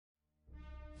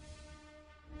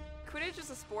Quidditch is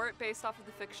a sport based off of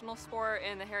the fictional sport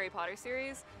in the Harry Potter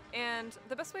series, and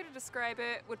the best way to describe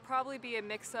it would probably be a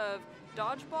mix of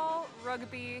dodgeball,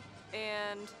 rugby,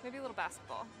 and maybe a little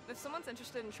basketball. If someone's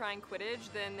interested in trying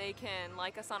Quidditch, then they can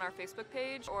like us on our Facebook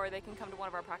page, or they can come to one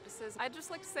of our practices. I'd just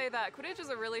like to say that Quidditch is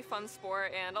a really fun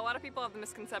sport, and a lot of people have the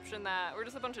misconception that we're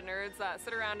just a bunch of nerds that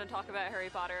sit around and talk about Harry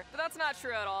Potter, but that's not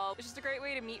true at all. It's just a great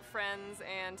way to meet friends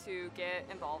and to get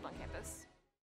involved on campus.